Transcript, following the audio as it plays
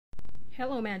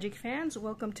Hello Magic fans,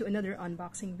 welcome to another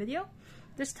unboxing video.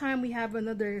 This time we have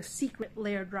another secret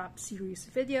Lair drop series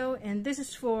video, and this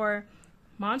is for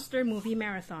Monster Movie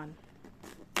Marathon.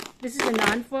 This is the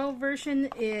non-foil version.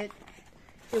 It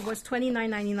was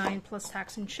 $29.99 plus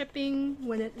tax and shipping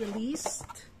when it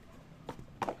released.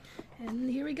 And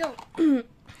here we go.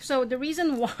 So the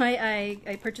reason why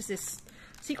I purchased this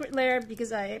secret Lair,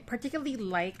 because I particularly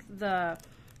like the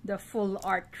full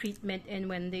art treatment, and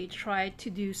when they try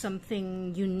to do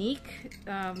something unique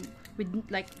with,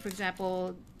 like, for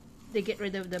example, they get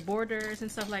rid of the borders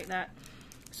and stuff like that.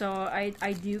 So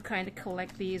I do kind of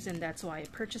collect these, and that's why I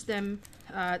purchased them.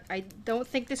 I don't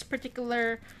think this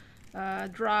particular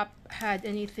drop had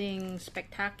anything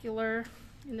spectacular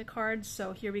in the cards,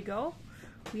 so here we go.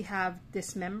 We have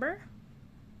Dismember.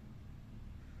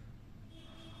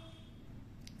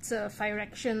 It's a Fire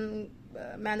Action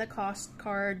mana cost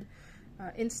card,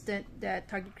 instant that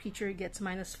target creature gets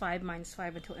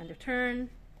 -5/-5 until end of turn.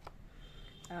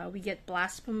 We get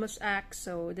Blasphemous Axe,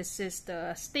 so this is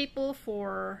the staple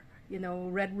for, you know,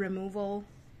 red removal,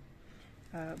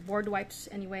 board wipes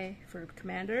anyway for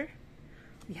commander.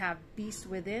 We have Beast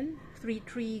Within,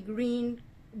 3/3 green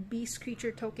beast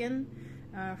creature token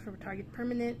for target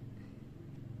permanent,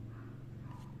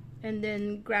 and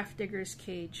then Grafdigger's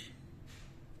Cage.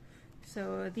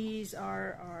 So these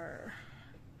are our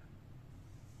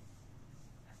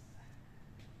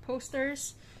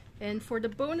posters, and for the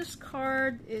bonus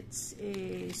card, it's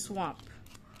a swamp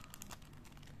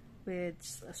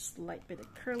with a slight bit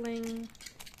of curling.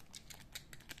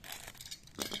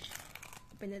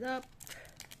 Open it up.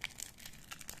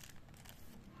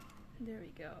 There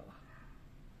we go.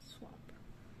 Swamp.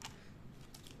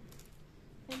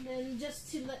 And then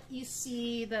just to let you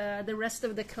see the rest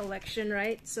of the collection,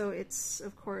 right? So it's,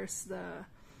 of course, the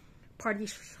Party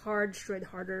Hard, Shred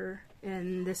Harder,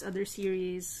 and this other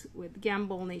series with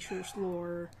Gamble, Nature's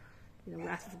Lore, you know,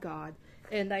 Wrath of God.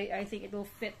 And I think it will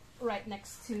fit right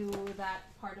next to that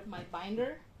part of my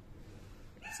binder.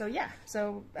 So yeah,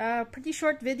 so pretty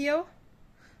short video.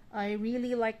 I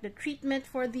really like the treatment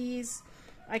for these.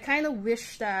 I kind of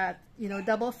wish that, you know,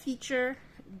 Double Feature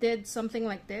did something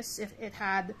like this. If it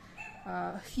had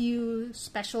a few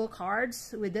special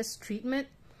cards with this treatment,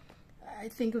 I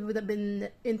think it would have been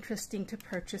interesting to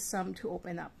purchase some to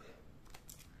open up.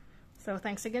 So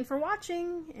thanks again for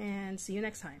watching, and see you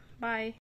next time. Bye!